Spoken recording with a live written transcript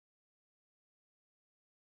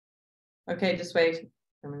Okay, just wait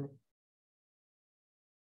a minute.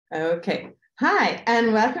 Okay. Hi,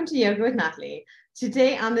 and welcome to Yoga with Natalie.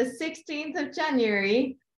 Today, on the 16th of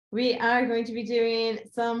January, we are going to be doing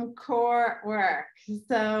some core work.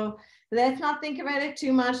 So let's not think about it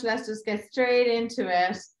too much. Let's just get straight into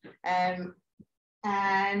it.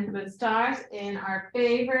 And we'll start in our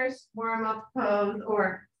favorite warm-up pose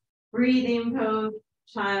or breathing pose,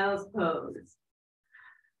 child's pose.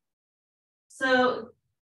 So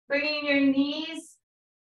bringing your knees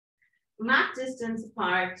mat distance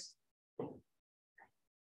apart.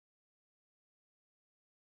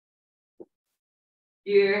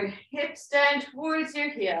 Your hips down towards your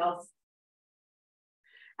heels.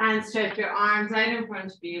 And stretch your arms out in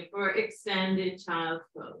front of you for extended child's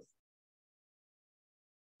pose.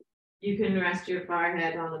 You can rest your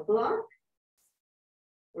forehead on a block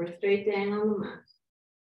or straight down on the mat.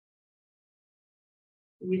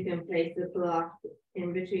 You can place the block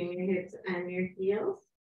in between your hips and your heels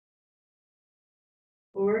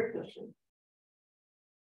or a cushion.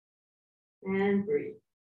 And breathe.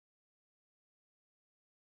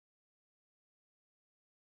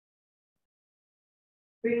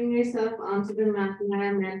 Bringing yourself onto the mat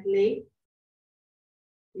now mentally.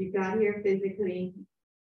 You got here physically.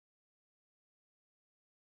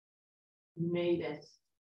 You made it.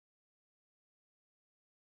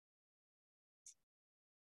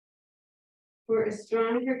 For a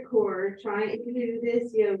stronger core, try to do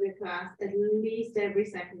this yoga class at least every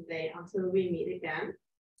second day until we meet again.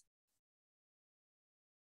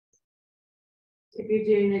 If you're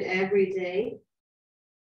doing it every day,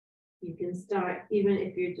 you can start, even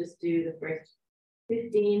if you just do the first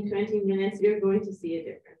 15, 20 minutes, you're going to see a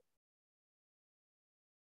difference.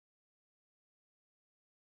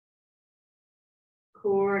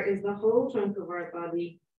 Core is the whole trunk of our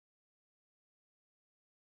body.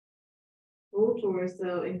 Whole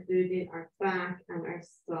torso, including our back and our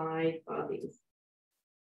side bodies.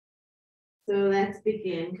 So let's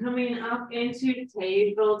begin. Coming up into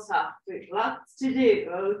tabletop. There's lots to do,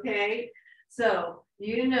 okay? So,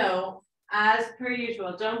 you know, as per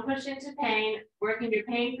usual, don't push into pain, working your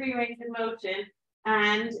pain-free range of motion.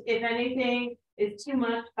 And if anything is too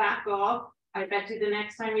much, back off. I bet you the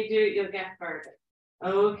next time you do it, you'll get further.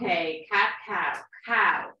 Okay, cat, cow,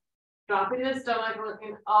 cow. Dropping the stomach,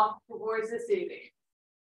 looking up towards the ceiling.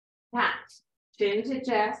 Cat, chin to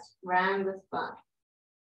chest, round the spine.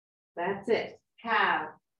 That's it. Cow,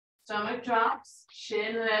 stomach drops,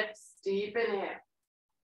 chin lifts, deep inhale.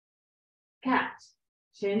 Cat,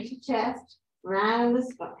 chin to chest, round the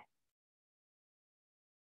spine.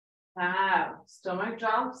 Cow, stomach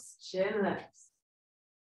drops, chin lifts.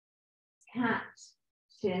 Cat,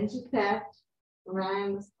 chin to chest,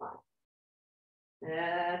 round the spine.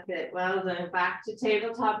 That's it. Well done. Back to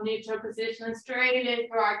tabletop neutral position and straight in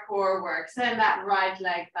for our core work. Send that right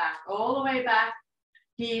leg back, all the way back.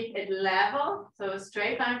 Keep it level. So a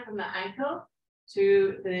straight line from the ankle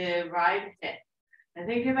to the right hip. And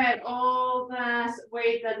think about all that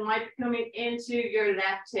weight that might be coming into your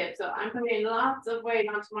left hip. So I'm putting lots of weight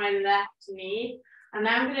onto my left knee. And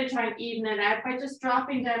now I'm going to try and even it out by just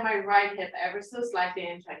dropping down my right hip ever so slightly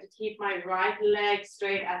and try to keep my right leg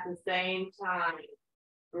straight at the same time.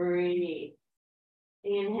 Breathe.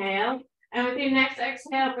 Inhale. And with your next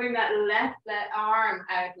exhale, bring that left arm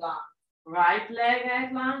out long. Right leg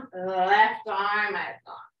out long, left arm out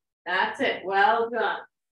long. That's it. Well done.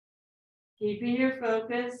 Keeping your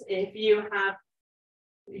focus. If you have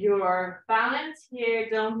your balance here,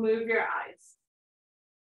 don't move your eyes.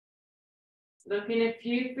 Looking a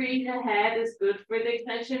few feet ahead is good for the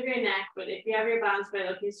extension of your neck, but if you have your balance by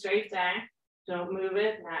looking straight down, don't move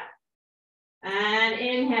it now. And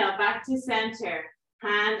inhale, back to center.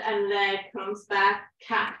 Hand and leg comes back,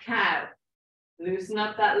 cat, cow. Loosen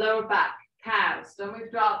up that lower back, cow.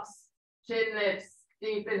 Stomach drops, chin lifts,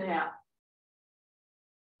 deep inhale.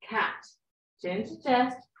 Cat, chin to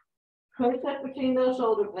chest. Push up between those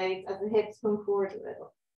shoulder blades as the hips come forward a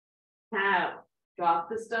little. Cow. Drop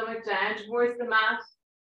the stomach down towards the mat.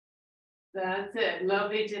 That's it.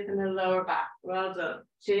 Lovely dip in the lower back. Well done.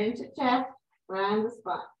 Chin to chest, round the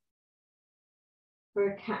spine. For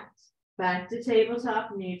a cat. Back to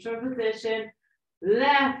tabletop, neutral position.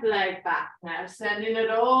 Left leg back. Now sending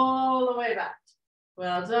it all the way back.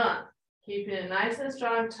 Well done. Keeping it nice and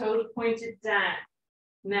strong, toes pointed down.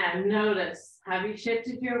 Now notice, have you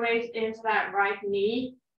shifted your weight into that right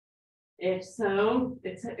knee? If so,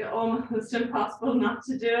 it's almost impossible not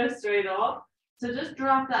to do it straight off. So just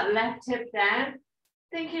drop that left hip down,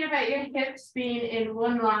 thinking about your hips being in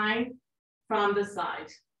one line from the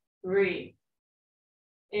side. Breathe.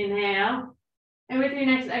 Inhale. And with your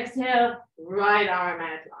next exhale, right arm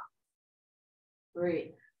out long.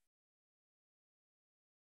 Breathe.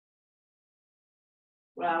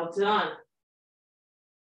 Well done.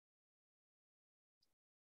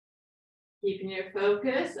 Keeping your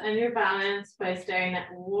focus and your balance by staring at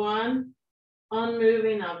one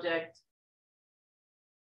unmoving object.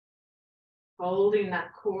 Holding that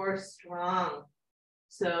core strong.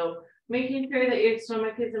 So making sure that your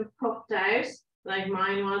stomach isn't puffed out like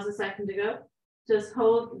mine was a second ago. Just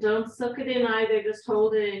hold, don't suck it in either, just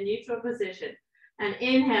hold it in neutral position. And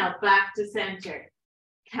inhale back to center.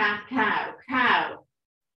 Cat, cow, cow.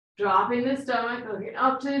 Dropping the stomach, looking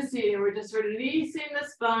up to the ceiling. We're just releasing the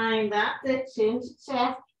spine. That's it. Chin to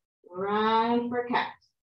chest. Round for cat.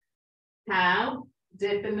 Cow.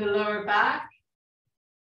 Dip in the lower back.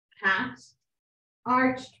 Cat.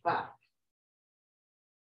 Arched back.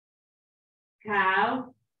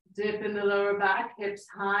 Cow. Dip in the lower back. Hips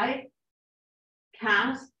high.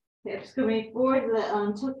 Cat. Hips coming forward a little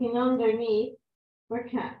and tucking underneath for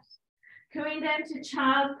cat. Coming down to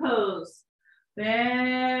child pose.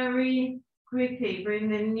 Very quickly, bring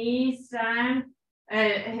the knees down,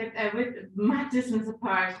 with mat distance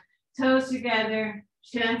apart, toes together,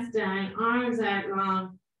 chest down, arms out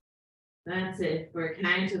long. That's it. For a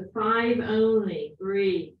count of 5 only.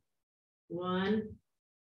 Breathe. 1,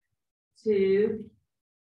 2,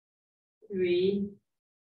 3,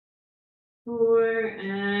 4,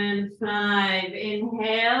 and 5.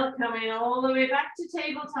 Inhale, coming all the way back to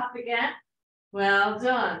tabletop again. Well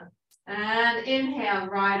done. And inhale,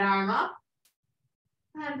 right arm up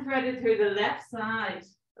and thread it through the left side,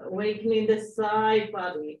 awakening the side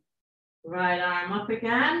body. Right arm up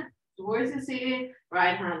again towards the ceiling,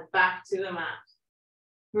 right hand back to the mat.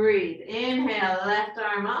 Breathe. Inhale, left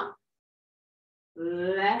arm up,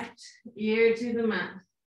 left ear to the mat.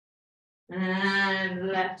 And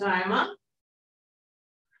left arm up,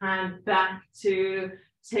 hand back to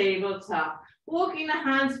tabletop. Walking the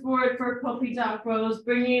hands forward for puppy dog pose,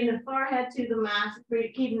 bringing the forehead to the mat,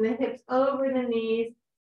 keeping the hips over the knees.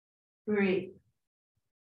 Breathe.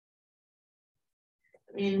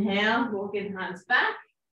 Inhale, walking hands back.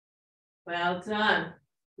 Well done.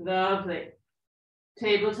 Lovely.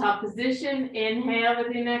 Tabletop position. Inhale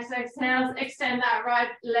with your next exhale. Extend that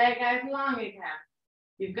right leg out long again.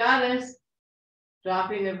 You've got it.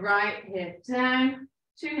 Dropping the right hip down.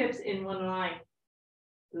 2 hips in one line.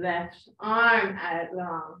 Left arm out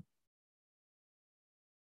long.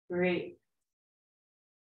 Breathe.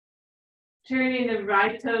 Turning the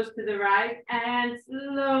right toes to the right and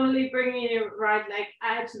slowly bringing your right leg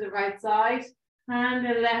out to the right side and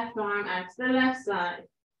the left arm out to the left side.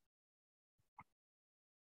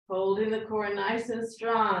 Holding the core nice and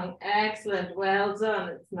strong. Excellent. Well done.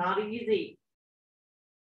 It's not easy.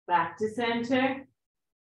 Back to center.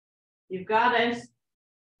 You've got it.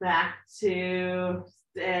 Back to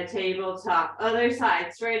tabletop. Other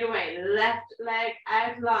side, straight away. Left leg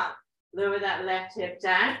out long. Lower that left hip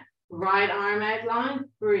down. Right arm out long.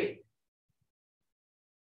 Breathe.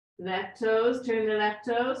 Left toes, turn the left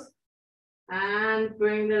toes. And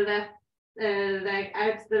bring the left leg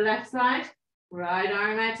out to the left side. Right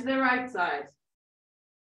arm out to the right side.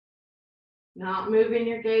 Not moving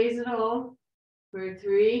your gaze at all. For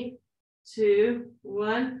 3, 2,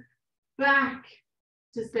 1. Back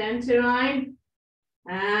to center line.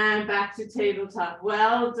 And back to tabletop.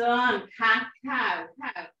 Well done. Cat, cow,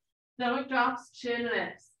 cow. Stomach drops, chin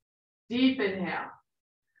lifts. Deep inhale.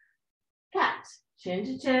 Cat, chin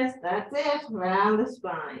to chest. That's it. Round the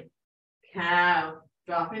spine. Cow.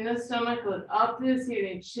 Dropping the stomach, look up to the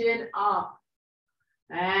ceiling. Chin up.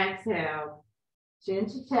 Exhale. Chin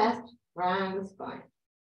to chest. Round the spine.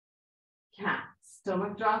 Cat.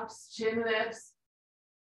 Stomach drops, chin lifts.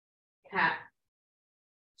 Cat.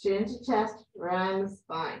 Chin to chest, round the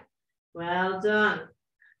spine. Well done.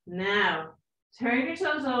 Now, turn your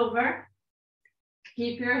toes over.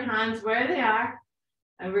 Keep your hands where they are.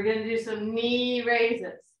 And we're going to do some knee raises.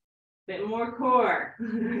 A bit more core.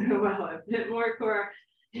 Well, a bit more core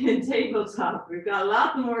in tabletop. We've got a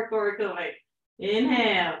lot more core coming.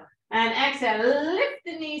 Inhale. And exhale. Lift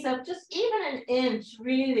the knees up just even an inch,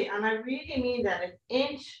 really. And I really mean that. An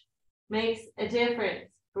inch makes a difference.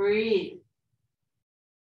 Breathe.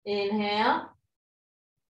 Inhale,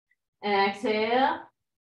 exhale,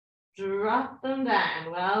 drop them down.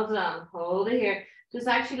 Well done. Hold it here. Just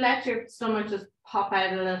actually let your stomach just pop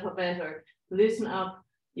out a little bit or loosen up.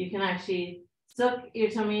 You can actually suck your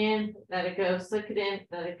tummy in, let it go, suck it in,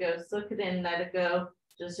 let it go, suck it in, let it go.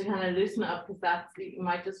 Just to kind of loosen up because that's, you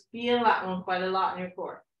might just feel that one quite a lot in your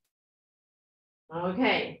core.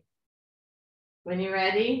 Okay. When you're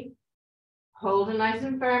ready, hold it nice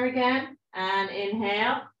and firm again and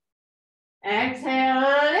inhale. Exhale,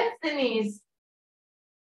 lift the knees.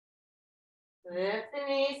 Lift the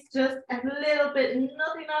knees just a little bit,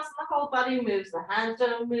 nothing else in the whole body moves. The hands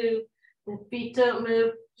don't move, the feet don't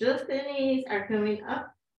move, just the knees are coming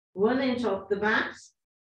up 1 inch off the mat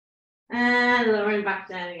and lowering back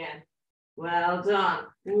down again. Well done.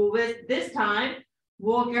 With this time,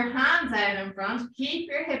 walk your hands out in front, keep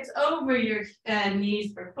your hips over your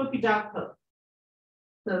knees for puppy dog pose.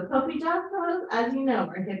 So puppy dog pose, as you know,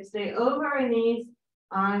 our hips stay over our knees,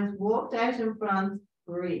 arms walked out in front,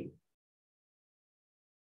 breathe.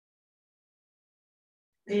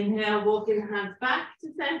 Inhale, walking the hands back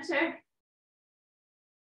to center.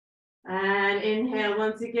 And inhale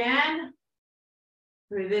once again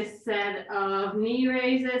for this set of knee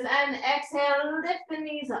raises. And exhale, lift the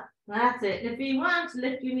knees up. That's it. If you want,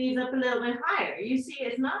 lift your knees up a little bit higher. You see,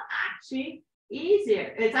 it's not actually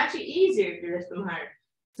easier. It's actually easier if you lift them higher.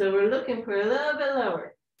 So we're looking for a little bit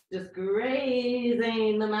lower. Just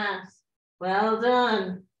grazing the mat. Well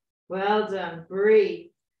done. Well done. Breathe.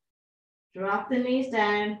 Drop the knees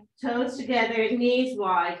down, toes together, knees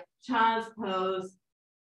wide, child's pose.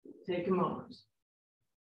 Take a moment.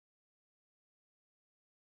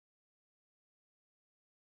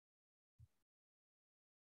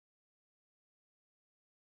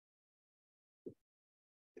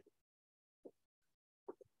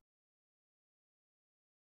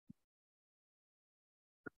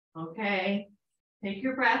 Okay, take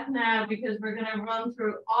your breath now because we're going to run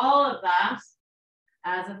through all of that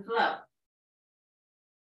as a flow.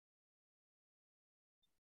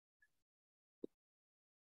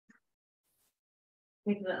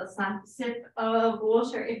 Take a little sip of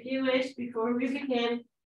water if you wish before we begin.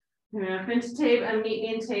 We're going to print a table and meet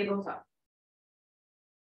me in tabletop.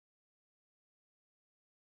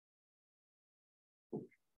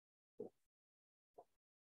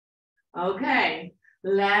 Okay,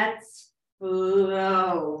 let's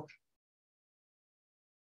flow.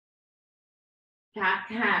 Cat,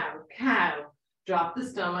 cow, cow. Drop the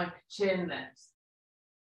stomach, chin lifts.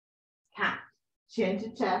 Cat, chin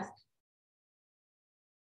to chest.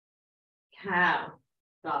 Cow,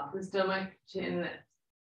 drop the stomach, chin lifts.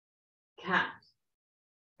 Cat,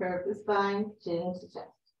 curve the spine, chin to chest.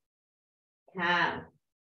 Cow,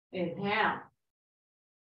 inhale.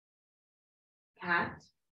 Cat,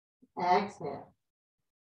 exhale.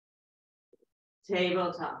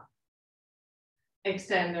 Tabletop.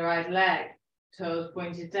 Extend the right leg, toes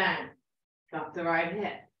pointed down. Drop the right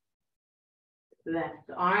hip. Left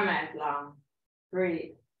arm out long.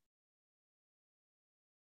 Breathe.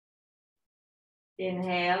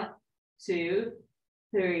 Inhale, 2,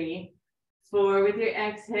 3, 4 with your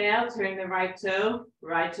exhale. Turn the right toe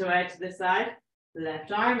out to the side.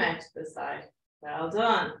 Left arm out to the side. Well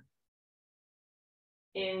done.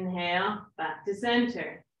 Inhale, back to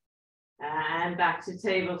center. And back to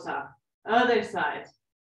tabletop. Other side.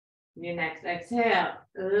 Your next exhale.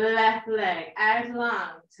 Left leg out long.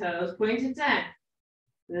 Toes pointed down.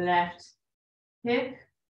 Left hip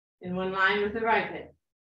in one line with the right hip.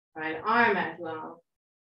 Right arm out long.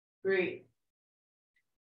 Breathe.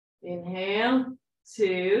 Inhale,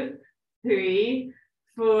 2, 3,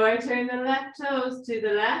 4. Turn the left toes to the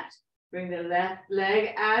left. Bring the left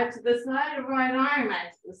leg out to the side, right arm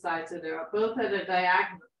out to the side. So they're both at a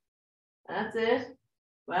diagonal. That's it.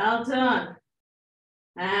 Well done.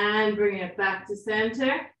 And bring it back to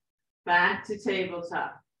center. Back to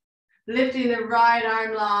tabletop. Lifting the right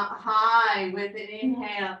arm high with an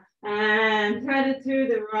inhale. And thread it through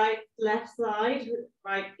the left side,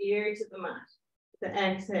 right ear to the mat. The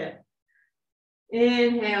exhale.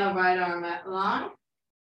 Inhale, right arm out long.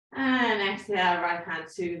 And exhale, right hand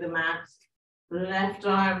to the mat. Left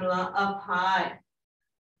arm up high.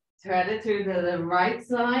 Thread it through the right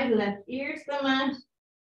side, left ear to the mat.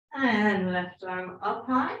 And left arm up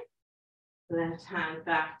high. Left hand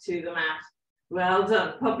back to the mat. Well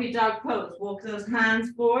done. Puppy dog pose. Walk those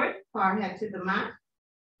hands forward, forehead to the mat.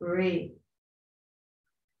 Breathe.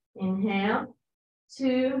 Inhale,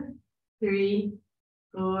 2, 3,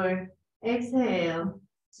 4. Exhale,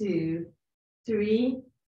 2, 3,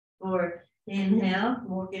 4. Inhale,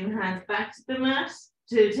 walking hands back to the mat,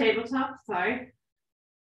 to tabletop, sorry.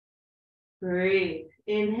 Breathe.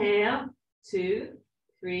 Inhale, 2,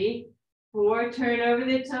 3, 4. Turn over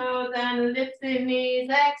the toes and lift the knees.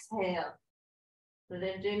 Exhale.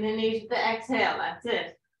 Lifting the knees with the exhale. That's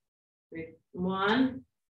it. 1,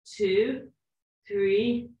 2,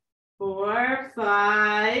 3, 4,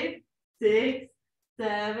 5, 6,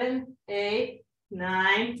 7, 8,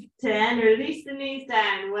 9, 10. Release the knees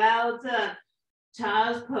down. Well done.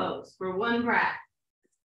 Child's pose for one breath.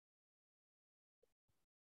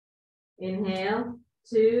 Inhale,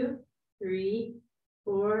 2, 3,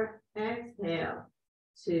 4. Exhale,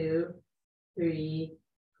 2, 3,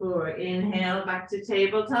 4. Inhale, back to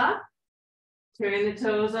tabletop. Turn the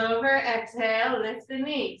toes over. Exhale, lift the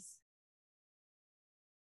knees.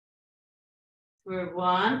 For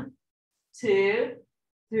 1, 2,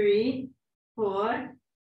 3, 4,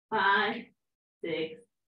 5, 6,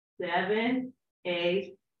 7,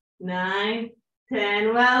 8, 9,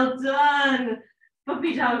 10. Well done.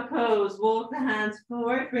 Puppy dog pose. Walk the hands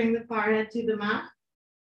forward. Bring the forehead to the mat.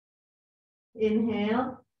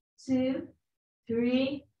 Inhale. 2,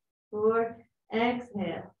 3, 4.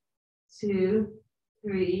 Exhale. 2,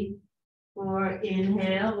 3, 4.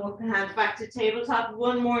 Inhale. Walk the hands back to tabletop.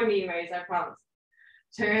 One more knee raise, I promise.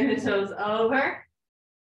 Turn the toes over.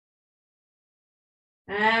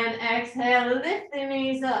 And exhale. Lift the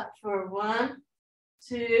knees up for 1,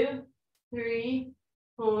 2, 3,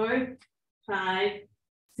 4, 5,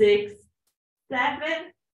 6,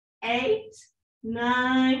 7, 8,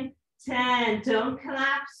 9, 10. Don't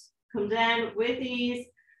collapse. Come down with ease.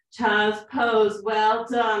 Child's pose. Well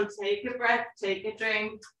done. Take a breath. Take a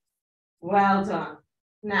drink. Well done.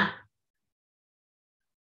 Now,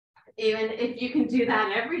 even if you can do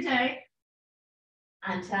that every day,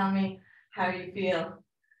 and tell me how you feel,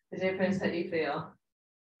 the difference that you feel.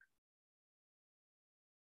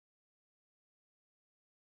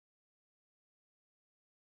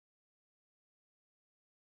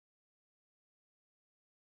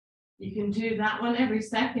 You can do that one every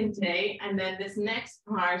second day, and then this next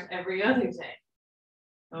part every other day.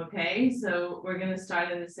 Okay, so we're going to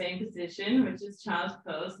start in the same position, which is child's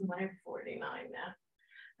pose. I'm 49 now.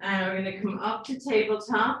 And we're going to come up to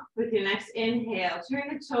tabletop with your next inhale.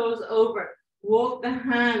 Turn the toes over. Walk the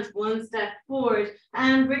hands one step forward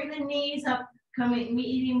and bring the knees up,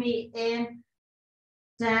 meeting me in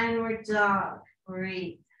downward dog.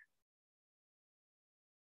 Breathe.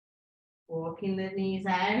 Walking the knees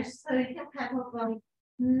out so you can pedal going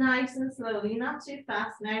nice and slowly, not too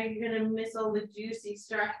fast. Now you're going to miss all the juicy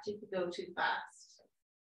stretch if you go too fast.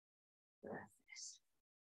 That's it.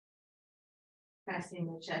 Pressing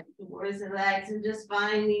the chest towards the legs and just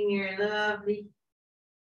finding your lovely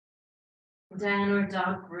downward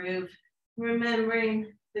dog groove.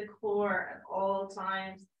 Remembering the core at all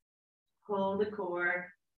times. Hold the core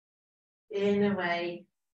in a way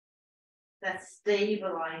that's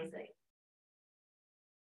stabilizing.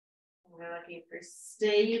 We're looking for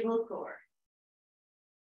stable core.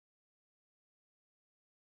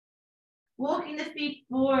 Walking the feet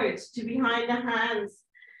forward to behind the hands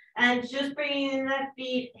and just bringing the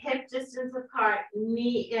feet hip distance apart,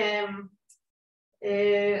 knee,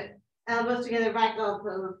 elbows together, back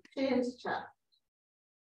elbow, chin to chest.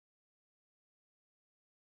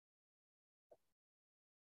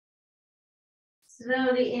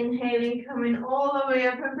 Slowly inhaling, coming all the way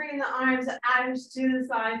up and bringing the arms out to the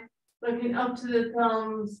side, looking up to the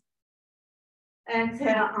thumbs.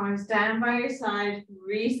 Exhale, arms down by your side,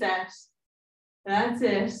 reset. That's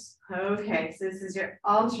it. Okay, so this is your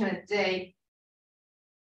alternate day.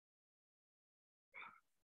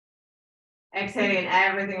 Exhaling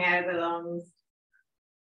everything out of the lungs.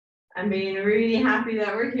 And being really happy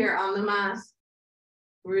that we're here on the mat.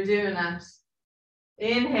 We're doing that.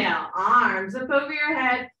 Inhale, arms up over your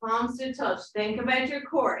head, palms to touch. Think about your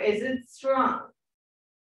core. Is it strong?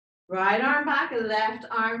 Right arm back, left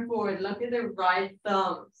arm forward. Look at the right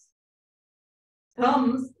thumbs.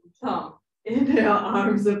 Thumb. Inhale,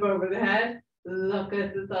 arms up over the head. Look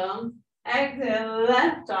at the thumbs. Exhale,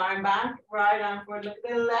 left arm back, right arm forward. Look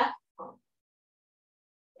at the left thumb.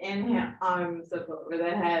 Inhale, arms up over the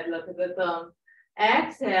head. Look at the thumb.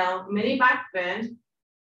 Exhale, mini back bend.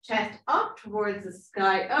 Chest up towards the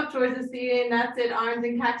sky, up towards the ceiling. That's it. Arms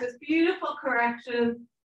in cactus. Beautiful correction.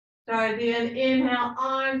 Start at the end. Inhale,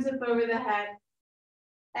 arms up over the head.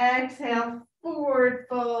 Exhale, forward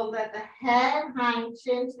fold. Let the head hang,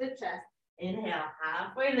 chin to the chest. Inhale,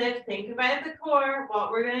 halfway lift. Think about the core. What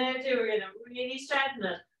we're going to do, we're going to really strengthen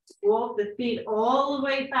it. Walk the feet all the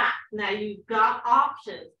way back. Now you've got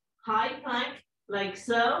options. High plank, like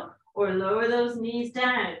so, or lower those knees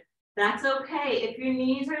down. That's okay. If your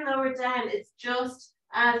knees are lowered down, it's just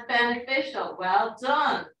as beneficial. Well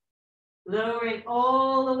done. Lowering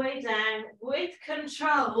all the way down with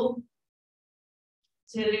control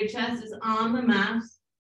till your chest is on the mat.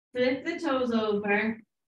 Flip the toes over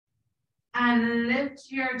and lift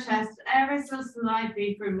your chest ever so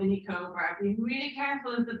slightly for mini cobra. Be really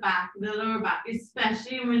careful of the back, the lower back,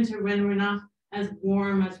 especially in winter when we're not as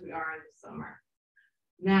warm as we are in the summer.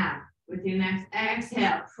 Now, with your next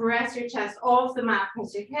exhale, press your chest off the mat,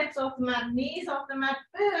 press your hips off the mat, knees off the mat,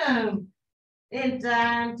 boom. In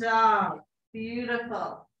down dog.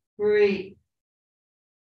 Beautiful. Breathe.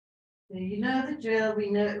 So you know the drill.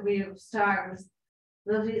 We start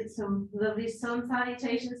with some lovely sun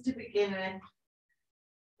salutations to begin with.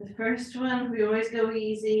 The first one, we always go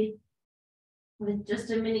easy with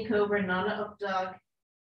just a mini cobra, not an up dog.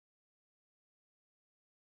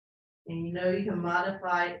 And you know you can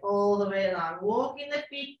modify all the way along. Walking the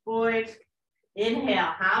feet forward.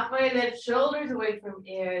 Inhale, halfway lift, shoulders away from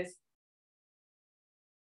ears.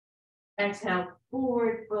 Exhale,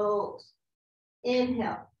 forward fold.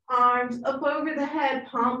 Inhale, arms up over the head,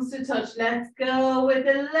 palms to touch. Let's go with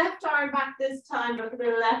the left arm back this time. Look at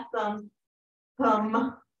the left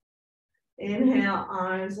thumb. Inhale,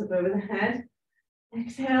 arms up over the head.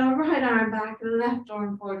 Exhale, right arm back, left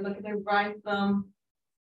arm forward. Look at the right thumb.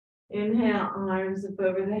 Inhale, arms up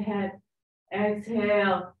over the head.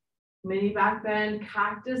 Exhale, mini back bend,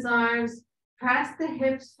 cactus arms. Press the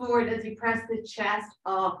hips forward as you press the chest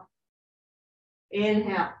up.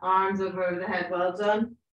 Inhale, arms over the head. Well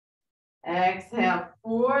done. Exhale,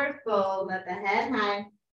 forward fold, let the head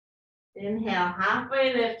hang. Inhale,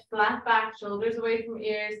 halfway lift, flat back, shoulders away from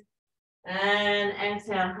ears. And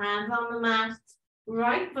exhale, hands on the mat.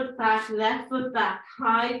 Right foot back, left foot back,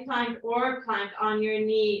 high plank or plank on your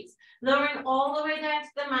knees. Lowering all the way down to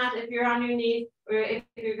the mat if you're on your knees, or if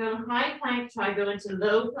you're going high plank, try going to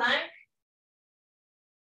low plank.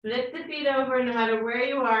 Flip the feet over no matter where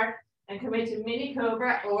you are and come into mini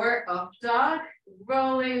cobra or up dog,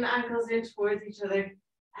 rolling the ankles in towards each other.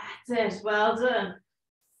 That's it, well done.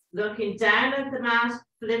 Looking down at the mat,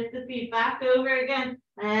 flip the feet back over again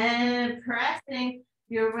and pressing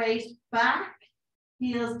your weight back.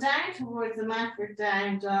 Heels down towards the mat for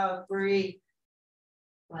down dog. Breathe.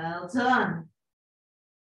 Well done.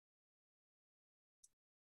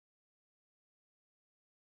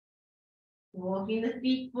 Walking the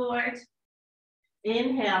feet forward.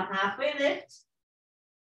 Inhale, halfway lift.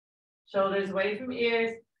 Shoulders away from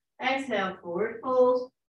ears. Exhale, forward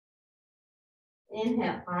fold.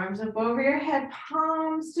 Inhale, arms up over your head,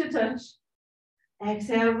 palms to touch.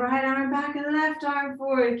 Exhale, right arm back and left arm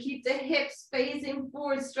forward. Keep the hips facing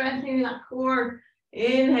forward, strengthening that core.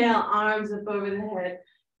 Inhale, arms up over the head.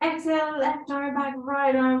 Exhale, left arm back,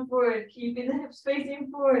 right arm forward. Keeping the hips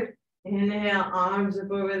facing forward. Inhale, arms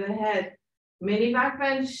up over the head. Mini back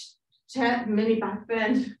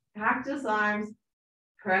bend, cactus arms.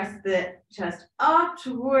 Press the chest up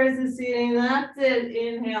towards the ceiling. That's it.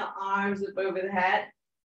 Inhale, arms up over the head.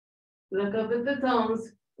 Look up at the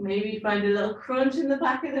thumbs. Maybe find a little crunch in the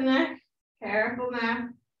back of the neck. Careful now.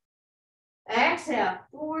 Exhale,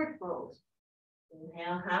 forward fold.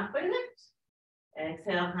 Inhale, halfway lift.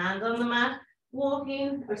 Exhale, hands on the mat.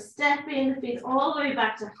 Walking or stepping the feet all the way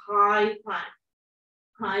back to high plank.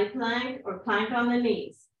 High plank or plank on the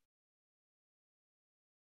knees.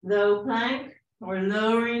 Low plank or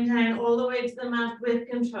lowering down all the way to the mat with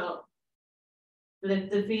control. Flip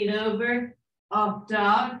the feet over, up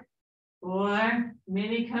dog or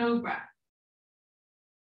mini cobra.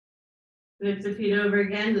 Flip the feet over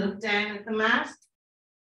again, look down at the mat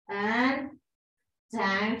and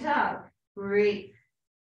down dog. Breathe.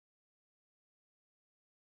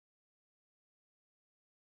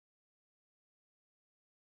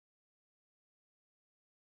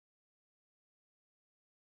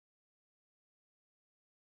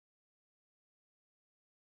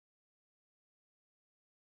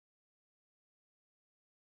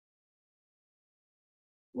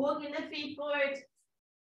 Walking the feet forward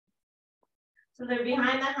so they're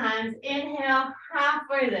behind the hands. Inhale,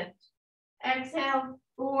 halfway lift. Exhale,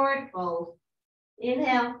 forward fold.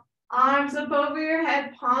 Inhale, arms up over your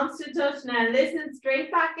head, palms to touch. Now listen straight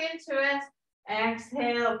back into it.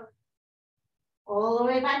 Exhale, all the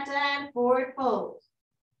way back down, forward fold.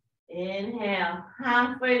 Inhale,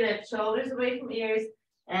 halfway lift, shoulders away from ears.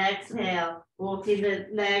 Exhale, walking the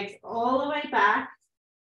legs all the way back.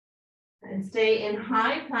 And stay in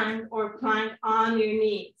high plank or plank on your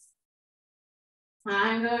knees.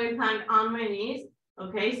 I'm going plank on my knees.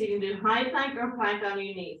 Okay, so you can do high plank or plank on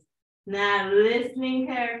your knees. Now, listening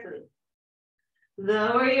carefully.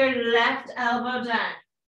 Lower your left elbow down.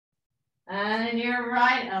 And your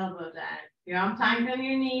right elbow down. You're on plank on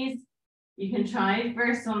your knees. You can try it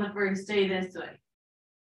first on the first day this way.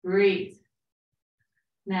 Breathe.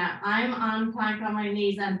 Now, I'm on plank on my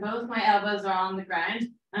knees and both my elbows are on the ground.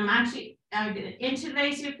 I'm going to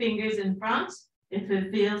interlace your fingers in front if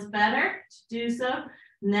it feels better to do so.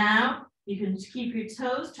 Now, you can keep your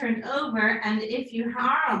toes turned over, and if you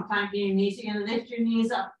are on plank on your knees, you're going to lift your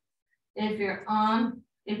knees up. If you're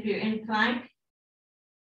in plank,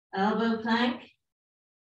 elbow plank,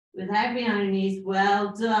 without being on your knees,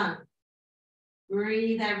 well done.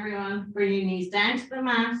 Breathe, everyone. Bring your knees down to the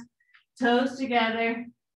mat, toes together.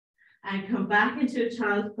 and come back into a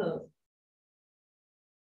child's pose.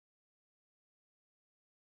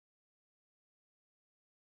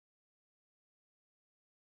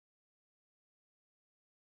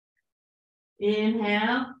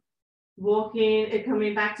 Inhale, walking,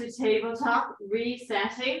 coming back to tabletop,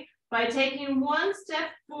 resetting by taking one step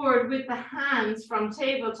forward with the hands from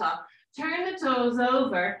tabletop. Turn the toes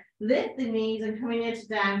over, lift the knees and coming into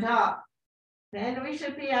down dog. Then we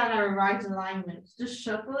should be on our right alignment. Just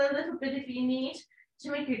shuffle a little bit if you need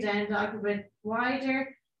to make your down dog a bit wider.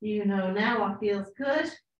 You know now what feels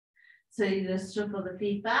good. So you just shuffle the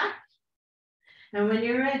feet back. And when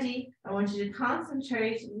you're ready, I want you to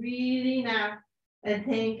concentrate really now and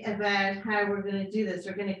think about how we're going to do this.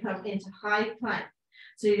 We're going to come into high plank.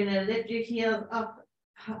 So you're going to lift your heels up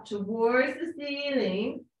towards the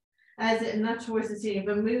ceiling, not towards the ceiling,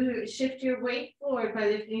 but shift your weight forward by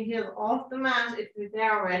lifting your heels off the mat if you're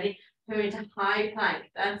there already. Go into high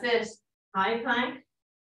plank. That's it. High plank,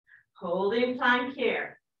 holding plank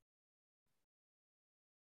here.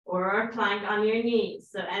 Or plank on your knees.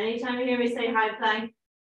 So anytime you hear me say high plank,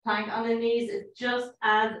 plank on the knees is just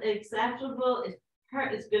as acceptable.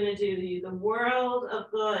 It's going to do you the world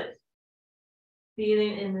of good.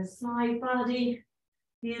 Feeling in the side body,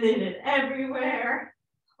 feeling it everywhere,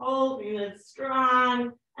 holding it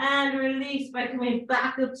strong, and release by coming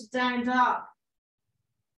back up to down dog.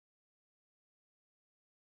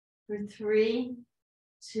 For 3,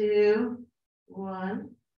 2, 1.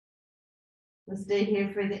 We'll stay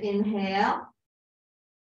here for the inhale.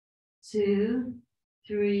 2,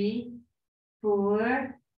 3,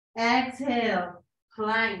 4. Exhale,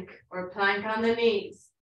 plank or plank on the knees.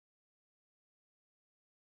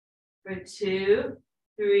 For 2,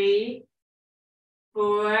 3,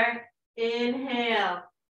 4. Inhale,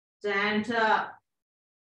 down dog.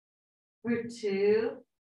 For 2,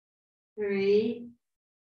 3,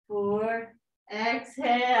 4.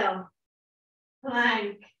 Exhale,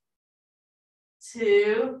 plank.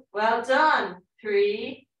 2, well done.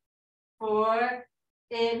 3, 4,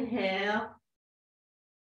 inhale,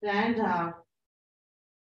 down dog.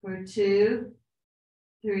 For 2,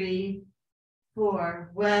 3,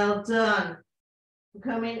 4, well done.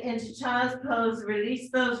 Coming into child's pose, release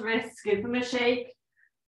those wrists, give them a shake.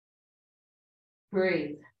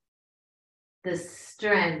 Breathe. The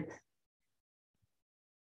strength.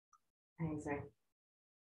 Amazing.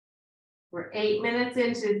 We're 8 minutes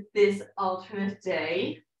into this alternate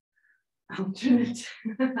day. Alternate,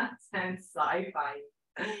 that sounds sci-fi.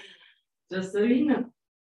 Just so you know.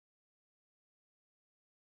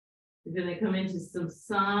 We're going to come into some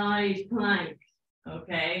side plank,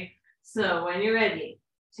 okay? So when you're ready,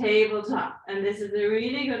 tabletop. And this is a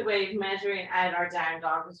really good way of measuring out our down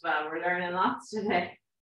dog as well. We're learning lots today,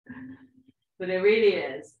 but it really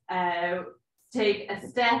is. Take a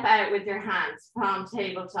step out with your hands from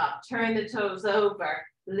tabletop. Turn the toes over.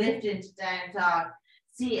 Lift into down dog.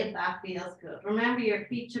 See if that feels good. Remember, your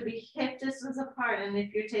feet should be hip distance apart. And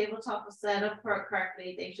if your tabletop is set up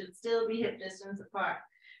correctly, they should still be hip distance apart.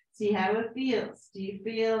 See how it feels. Do you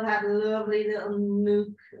feel that lovely little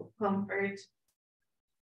nook of comfort?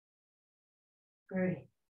 Great.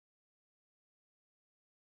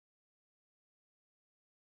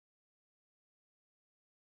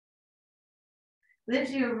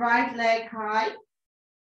 Lift your right leg high.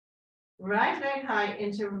 Right leg high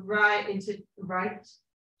into right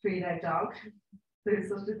three-leg dog. There's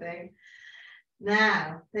such a thing.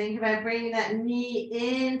 Now, think about bringing that knee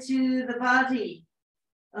into the body,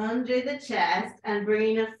 under the chest, and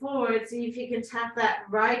bringing it forward. See if you can tap that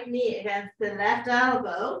right knee against the left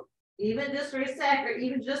elbow, even just for a sec, or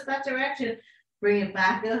even just that direction. Bring it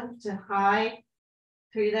back up to high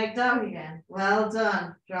three-leg dog again. Well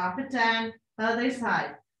done. Drop it down. Other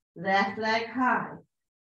side. Left leg high.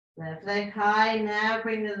 Left leg high. Now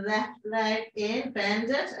bring the left leg in,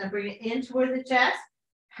 bend it, and bring it in toward the chest.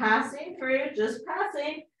 Passing through, just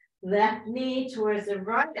passing. Left knee towards the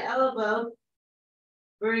right elbow.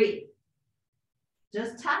 Breathe.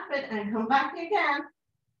 Just tap it and come back again.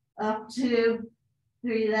 Up to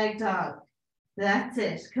three-leg dog. That's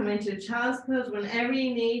it. Come into child's pose whenever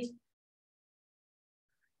you need.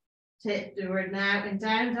 Take the word now and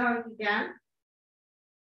down dog again.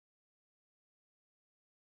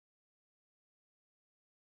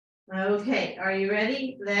 Okay, are you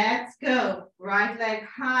ready? Let's go. Right leg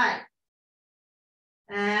high.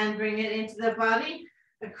 And bring it into the body.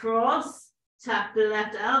 Across. Tap the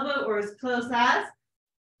left elbow or as close as.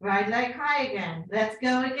 Right leg high again. Let's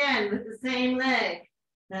go again with the same leg.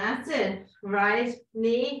 That's it. Right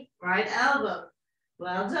knee, right elbow.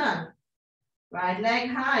 Well done. Right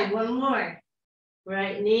leg high. One more.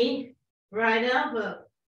 Right knee, right elbow.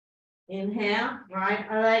 Inhale, right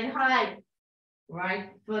leg high. Right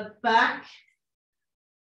foot back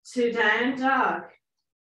to down dog.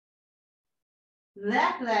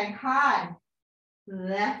 Left leg high.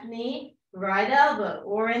 Left knee, right elbow,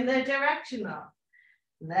 or in the direction of.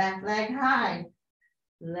 Left leg high.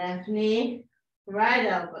 Left knee, right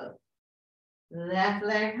elbow. Left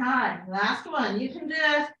leg high. Last one, you can do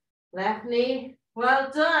it. Left knee,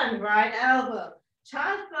 well done. Right elbow.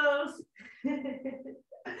 Child's pose.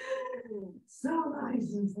 So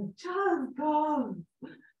nice. Child's pose.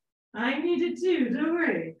 I need it too, don't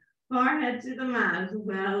worry. Forehead to the mat.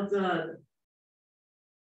 Well done.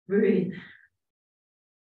 Breathe.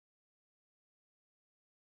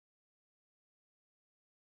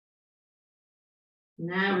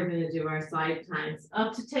 Now we're going to do our side planks.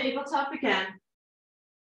 Up to tabletop again.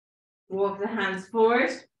 Walk the hands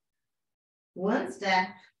forward. One step.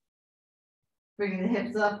 Bring the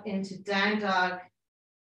hips up into down dog.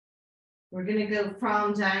 We're going to go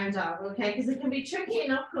from down dog, okay? Because it can be tricky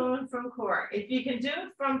enough going from core. If you can do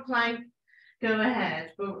it from plank, go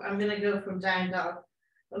ahead. But I'm going to go from down dog.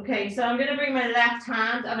 Okay, so I'm going to bring my left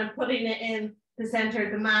hand and I'm putting it in the center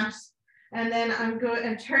of the mat. And then I'm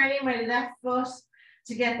turning my left foot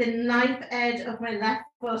to get the knife edge of my left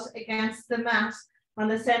foot against the mat on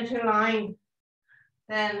the center line.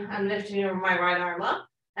 Then I'm lifting over my right arm up.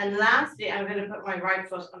 And lastly, I'm going to put my right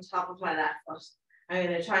foot on top of my left foot. I'm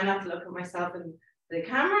going to try not to look at myself in the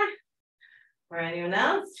camera or anyone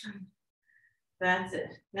else. That's it.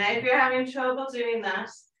 Now, if you're having trouble doing that,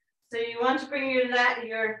 so you want to bring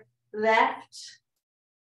your left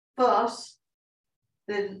foot,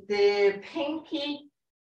 the pinky,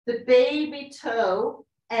 the baby toe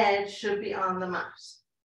edge should be on the mat.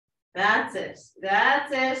 That's it.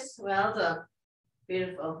 That's it. Well done.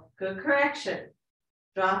 Beautiful. Good correction.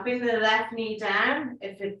 Dropping the left knee down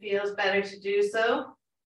if it feels better to do so.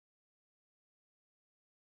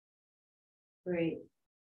 Breathe.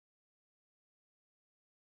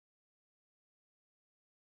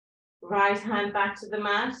 Right hand back to the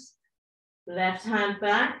mat. Left hand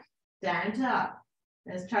back, down top.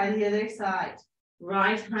 Let's try the other side.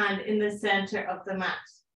 Right hand in the center of the mat.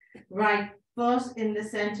 Right foot in the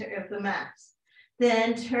center of the mat.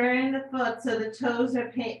 Then turn the foot so the toes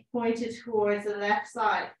are pointed towards the left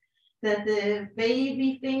side. That the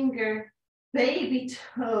baby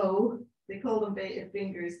toe, they call them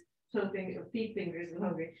fingers, feet fingers in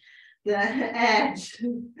Hungary. The edge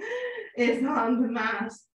is on the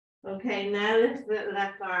mat. Okay, now lift the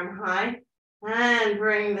left arm high and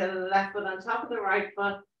bring the left foot on top of the right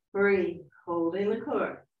foot. Breathe, holding the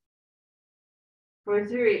core. For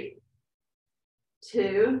 3,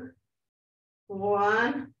 2,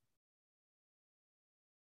 1.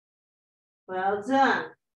 Well done.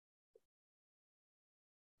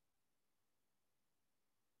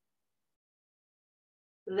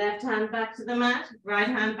 Left hand back to the mat, right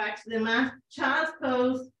hand back to the mat. Child's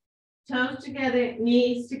pose, toes together,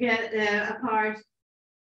 knees together apart.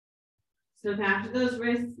 Look after those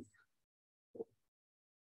wrists.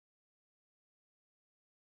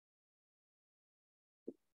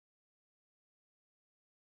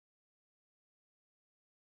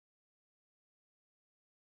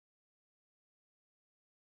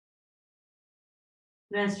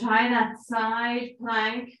 Let's try that side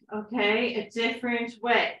plank, okay, a different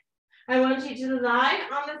way. I want you to lie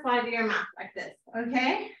on the side of your mat like this,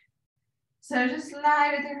 okay? So just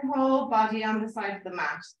lie with your whole body on the side of the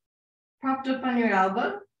mat. Propped up on your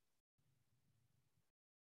elbow.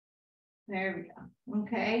 There we go,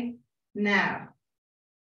 okay? Now,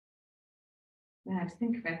 I have to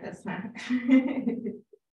think about this now.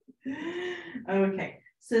 Okay.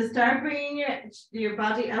 So start bringing your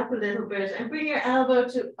body up a little bit and bring your elbow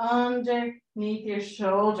to underneath your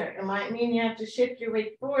shoulder. It might mean you have to shift your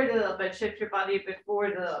weight forward a little bit, shift your body a bit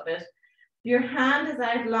forward a little bit. Your hand is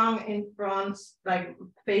out long in front, like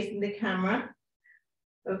facing the camera.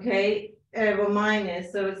 Okay, well mine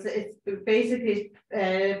is. So it's basically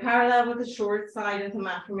parallel with the short side of the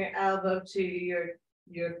mat from your elbow to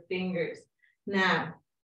your fingers. Now,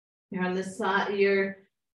 you're on the side, your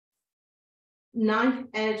knife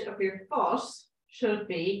edge of your foot should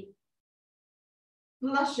be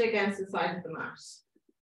flush against the side of the mat.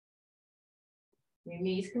 Your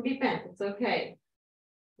knees can be bent, it's okay.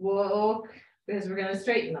 Walk, because we're going to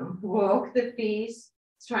straighten them. Walk the feet,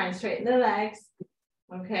 try and straighten the legs,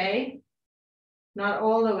 okay? Not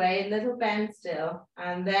all the way, a little bend still.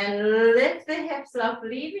 And then lift the hips up,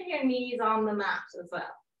 leaving your knees on the mat as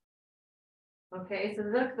well. Okay, so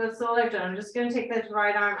look, that's all I've done. I'm just going to take this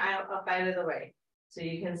right arm up out of the way so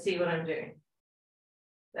you can see what I'm doing.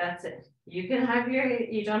 That's it. You can have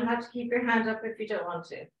you don't have to keep your hand up if you don't want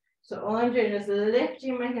to. So all I'm doing is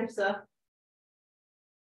lifting my hips up.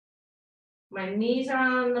 My knees are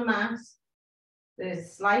on the mat. There's a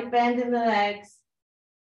slight bend in the legs.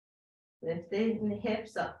 Lifting the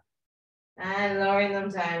hips up and lowering them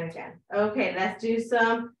down again. Okay, let's do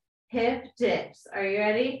some hip dips. Are you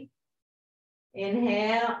ready?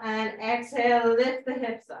 Inhale and exhale, lift the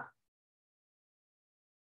hips up.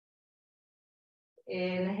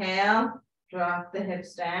 Inhale, drop the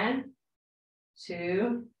hips down.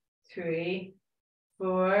 2, 3,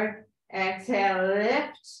 4. Exhale,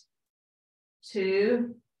 lift.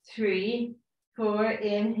 2, 3, 4.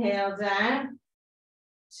 Inhale down.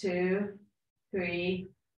 2, 3,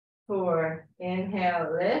 4.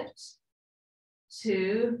 Inhale, lift.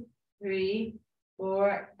 2, 3,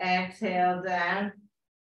 4. Exhale down.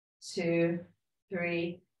 2,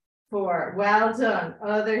 3, 4. Well done.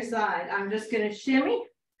 Other side. I'm just going to shimmy.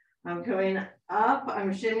 I'm going up.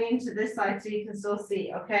 I'm shimmying to this side so you can still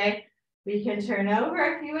see. Okay. We can turn over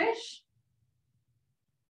if you wish.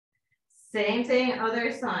 Same thing,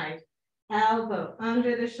 other side. Elbow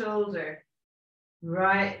under the shoulder.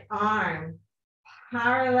 Right arm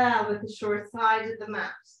parallel with the short side of the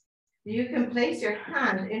mat. You can place your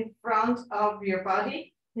hand in front of your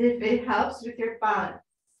body if it helps with your balance.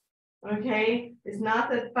 Okay, it's not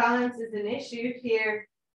that balance is an issue here.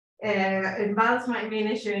 Balance might be an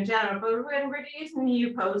issue in general, but when we're using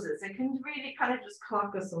new poses, it can really kind of just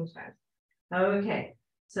clock us sometimes. Okay,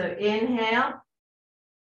 so inhale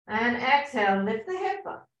and exhale, lift the hip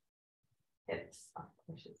up. Hips up,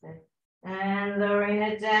 I should say. And lowering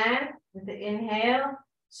it down with the inhale.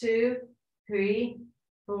 2, 3,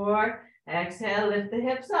 4. Exhale, lift the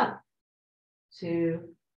hips up. 2,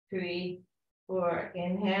 3, 4.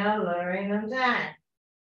 Inhale, lowering them down.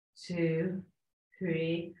 2,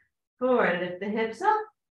 3, 4. Lift the hips up.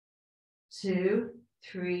 2,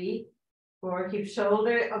 3, 4. Keep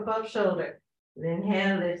shoulder above shoulder.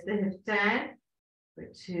 Inhale, lift the hips down. For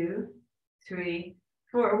 2, 3,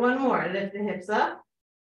 4. One more. Lift the hips up.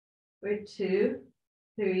 For 2,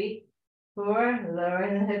 3, 4.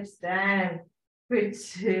 Lowering the hips down. For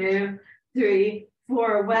 2, 3,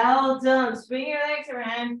 4. Well done. Swing your legs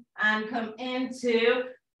around and come into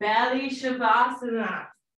belly shavasana.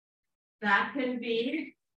 That can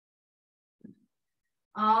be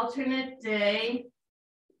alternate day,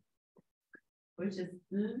 which is a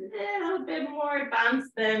little bit more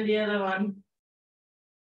advanced than the other one.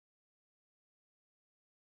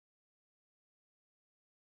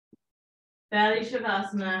 Belly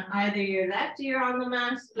shavasana, either your left ear on the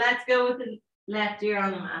mat. Let's go with the left ear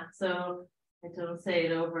on the mat. So I don't say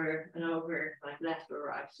it over and over, like left or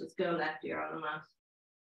right. Just go left ear on the mat.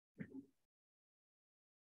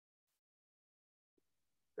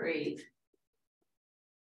 Great.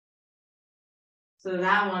 So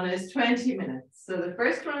that one is 20 minutes. So the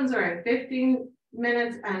first ones are in 15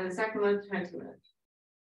 minutes and the second one 20 minutes.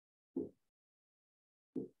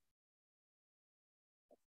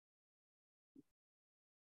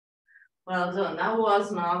 Well done. That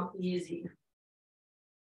was not easy.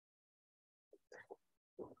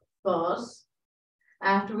 But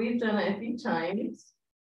after we've done it a few times,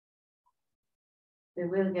 it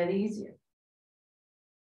will get easier.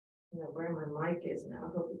 I don't know where my mic is now.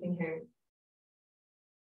 I hope you can hear me.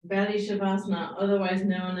 Belly shavasana, otherwise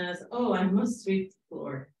known as, oh, I must sweep the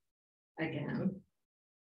floor again.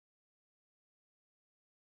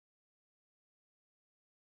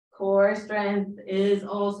 Core strength is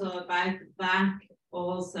also about the back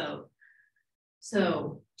also.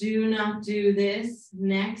 So do not do this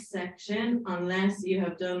next section unless you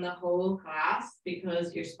have done the whole class,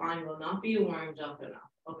 because your spine will not be warmed up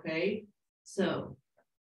enough, okay? So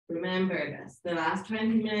remember this, the last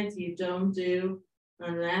 20 minutes you don't do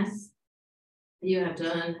unless you have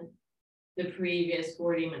done the previous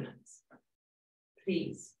 40 minutes.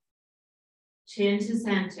 Please. Chin to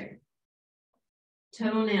center.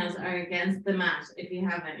 Toenails are against the mat if you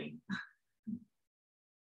have any.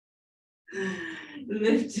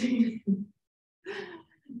 Lifting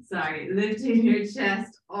your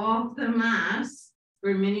chest off the mat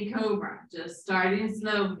for mini cobra. Just starting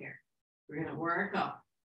slow here. We're going to work up.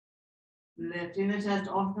 Lifting the chest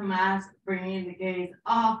off the mat, bringing the gaze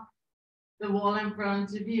off the wall in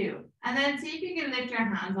front of you. And then see if you can lift your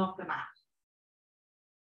hands off the mat.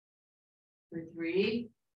 For 3,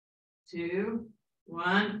 2,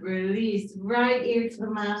 1. Release. Right ear to the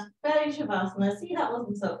mat. Belly shavasana. See, that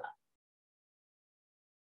wasn't so bad.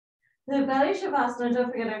 The belly shavasana,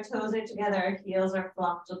 don't forget our toes are together, our heels are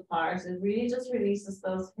flopped apart. It really just releases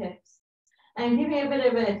those hips. And give me a bit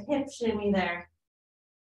of a hip shimmy there.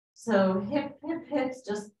 So hip, hip, hips,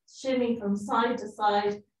 just shimmy from side to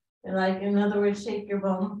side. Like, in other words, shake your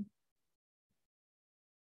bum.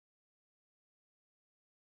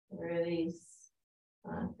 release,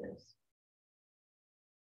 like this.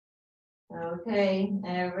 Okay,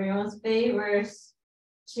 everyone's favorite,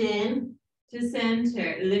 chin to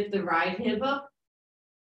center, lift the right hip up.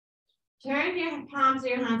 Turn your palms of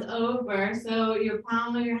your hands over so your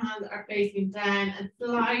palm of your hands are facing down and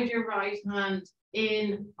slide your right hand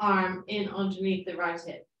arm in underneath the right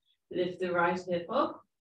hip. Lift the right hip up.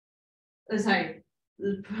 Oh, sorry,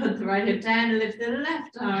 put the right hip down and lift the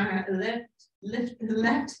left arm, lift the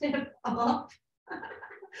left hip up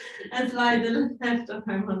and slide the left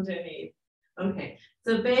arm underneath. Okay,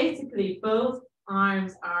 so basically both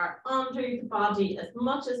arms are under the body as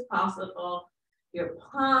much as possible. Your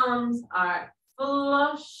palms are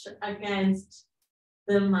flush against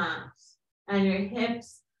the mat and your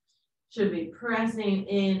hips should be pressing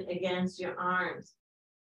in against your arms.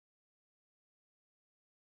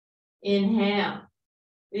 Inhale.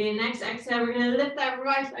 The next exhale, we're going to lift that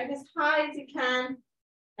right leg as high as you can.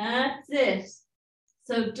 That's it.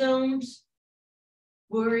 So don't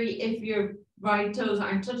worry if your right toes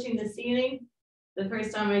aren't touching the ceiling. The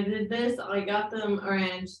first time I did this, I got them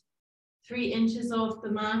around 3 inches off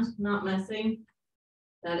the mat, not messing.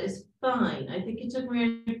 That is fine. I think it took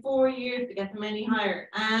me around 4 years to get them any higher.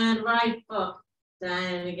 And right foot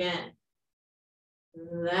down again.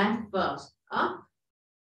 Left foot up.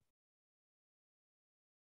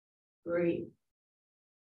 Breathe.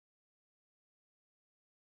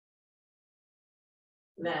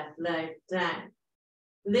 Left leg down.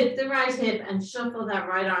 Lift the right hip and shuffle that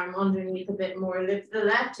right arm underneath a bit more. Lift the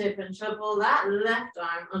left hip and shuffle that left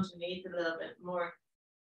arm underneath a little bit more.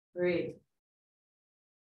 Breathe.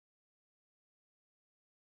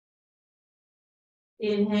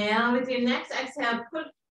 Inhale. With your next exhale,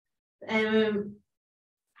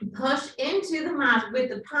 push into the mat with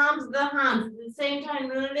the palms of the hands. At the same time,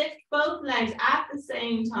 lift both legs at the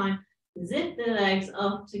same time. Zip the legs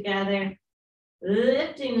up together.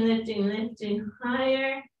 Lifting, lifting, lifting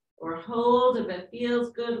higher, or hold if it feels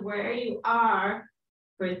good where you are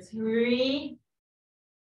for 3,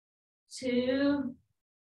 2,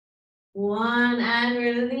 1, and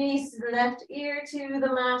release the left ear to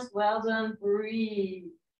the mat. Well done, breathe.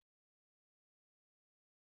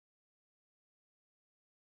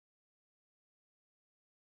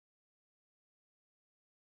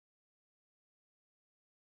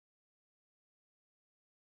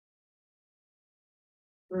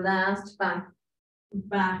 Last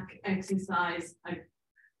back exercise, I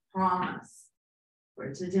promise,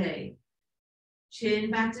 for today.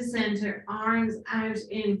 Chin back to center, arms out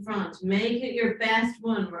in front. Make it your best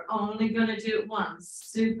one. We're only going to do it once.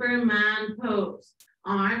 Superman pose.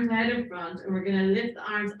 Arms out in front, and we're going to lift the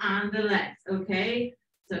arms and the legs, okay?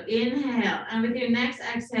 So inhale, and with your next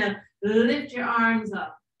exhale, lift your arms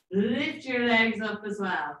up. Lift your legs up as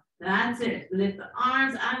well. That's it. Lift the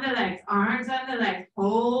arms and the legs, arms and the legs.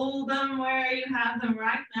 Hold them where you have them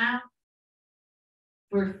right now.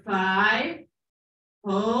 For 5,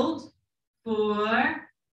 hold. 4,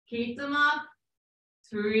 keep them up.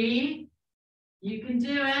 3, you can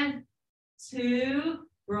do it. 2,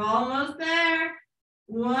 we're almost there.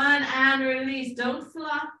 1, and release. Don't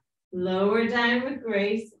flop. Lower down with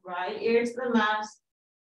grace. Right ear to the mat.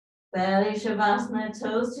 Belly Shavasana,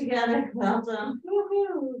 toes together. Well done.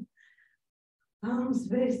 Woohoo. Palms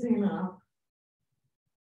facing up.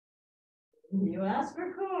 You asked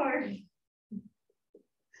for core.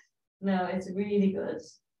 No, it's really good.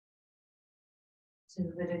 To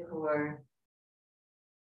a bit of core.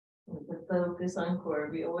 With the focus on core.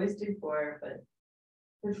 We always do core, but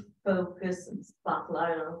the focus and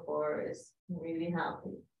spotlight on core is really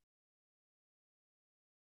healthy.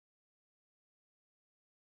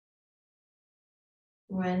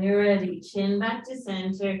 When you're ready, chin back to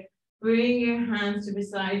center. Bring your hands to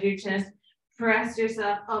beside your chest. Press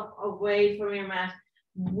yourself up away from your mat.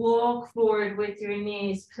 Walk forward with your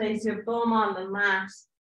knees. Place your bum on the mat.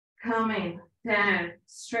 Coming down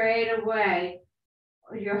straight away.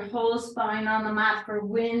 Your whole spine on the mat for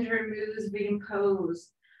wind removing pose.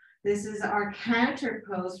 This is our counter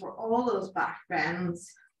pose for all those back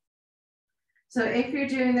bends. So if you're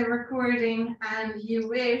doing the recording and you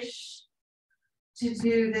wish to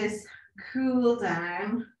do this cool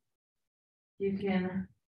down, you can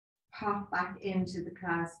pop back into the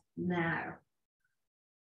class now.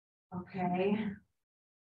 Okay?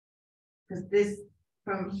 Because this,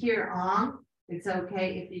 from here on, it's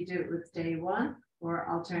okay if you do it with day 1 or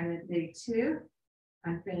alternate day 2.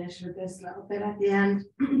 And finish with this little bit at the end.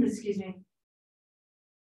 Excuse me.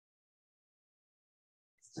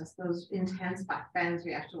 It's just those intense back bends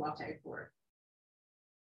we have to watch out for.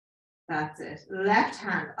 That's it. Left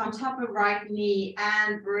hand on top of right knee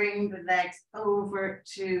and bring the legs over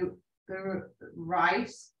to the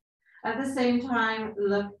right. At the same time,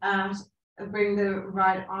 bring the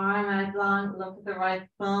right arm out long, look at the right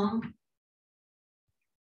thumb.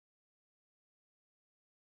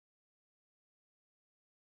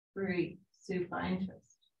 Breathe, supine twist.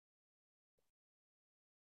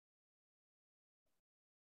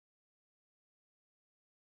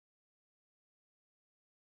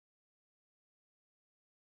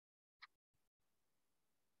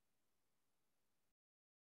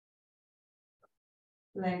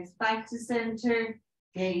 Legs back to center,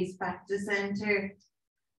 gaze back to center.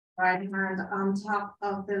 Right hand on top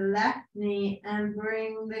of the left knee and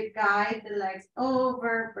guide the legs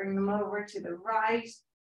over, bring them over to the right.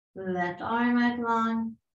 Left arm out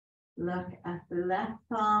long. Look at the left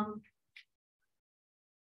thumb.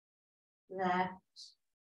 Left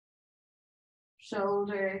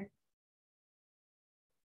shoulder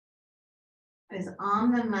is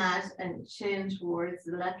on the mat and chin towards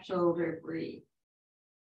the left shoulder. Breathe.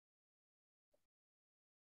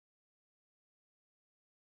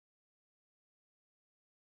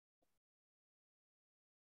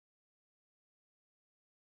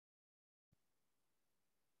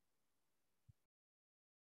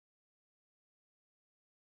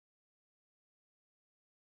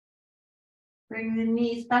 Bring the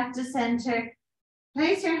knees back to center.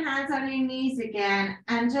 Place your hands on your knees again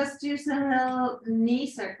and just do some little knee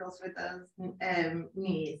circles with those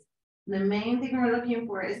knees. The main thing we're looking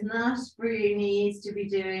for is not for your knees to be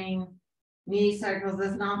doing knee circles.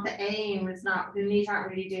 That's not the aim. It's not, the knees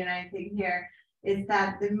aren't really doing anything here. It's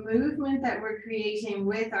that the movement that we're creating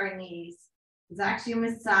with our knees is actually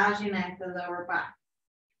massaging out the lower back.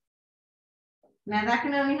 Now that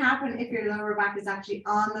can only happen if your lower back is actually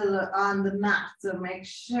on the mat. So make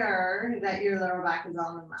sure that your lower back is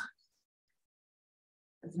on the mat.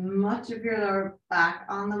 As much of your lower back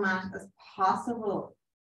on the mat as possible.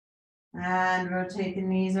 And rotate the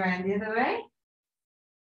knees around the other way.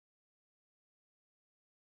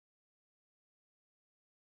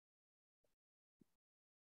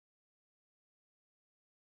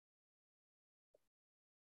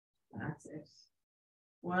 That's it.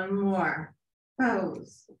 One more.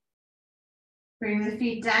 Pose. Bring the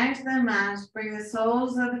feet down to the mat. Bring the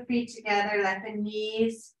soles of the feet together. Let the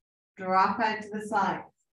knees drop out to the sides.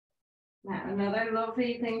 Now, another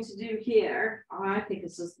lovely thing to do here, I think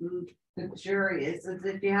it's just luxurious, is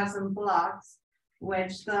if you have some blocks,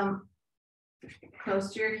 wedge them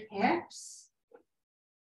close to your hips,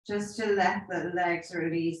 just to let the legs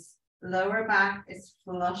release. Lower back is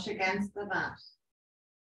flush against the mat.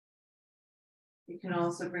 You can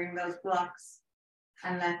also bring those blocks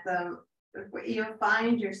and let them, you'll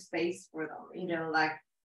find your space for them. You know, like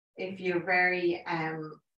if you're very,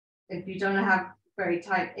 if you don't have very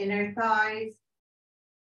tight inner thighs,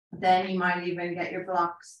 then you might even get your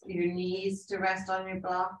blocks, your knees to rest on your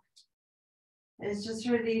block. It's just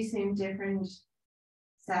releasing different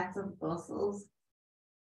sets of muscles.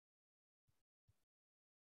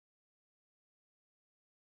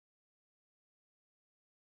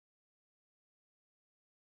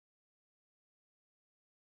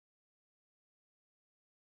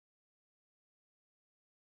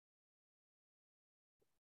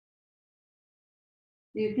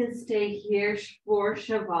 You can stay here for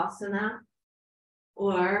Shavasana,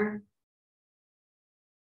 or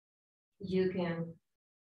you can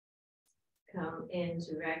come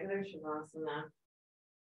into regular Shavasana,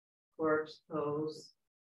 corpse pose.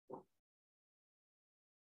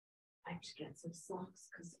 I have to get some socks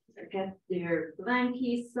because get your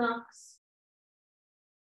blankie socks,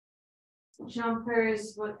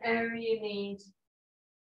 jumpers, whatever you need.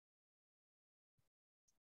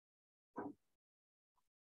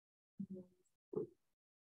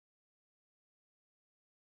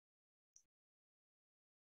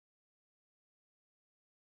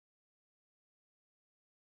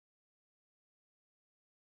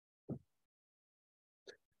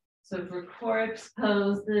 So for corpse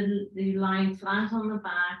pose, the line flat on the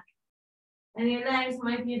back, and your legs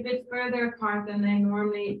might be a bit further apart than they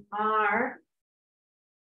normally are.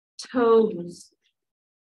 Toes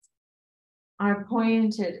are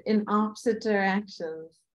pointed in opposite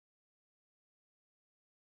directions.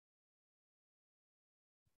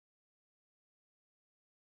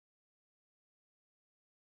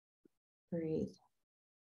 Breathe.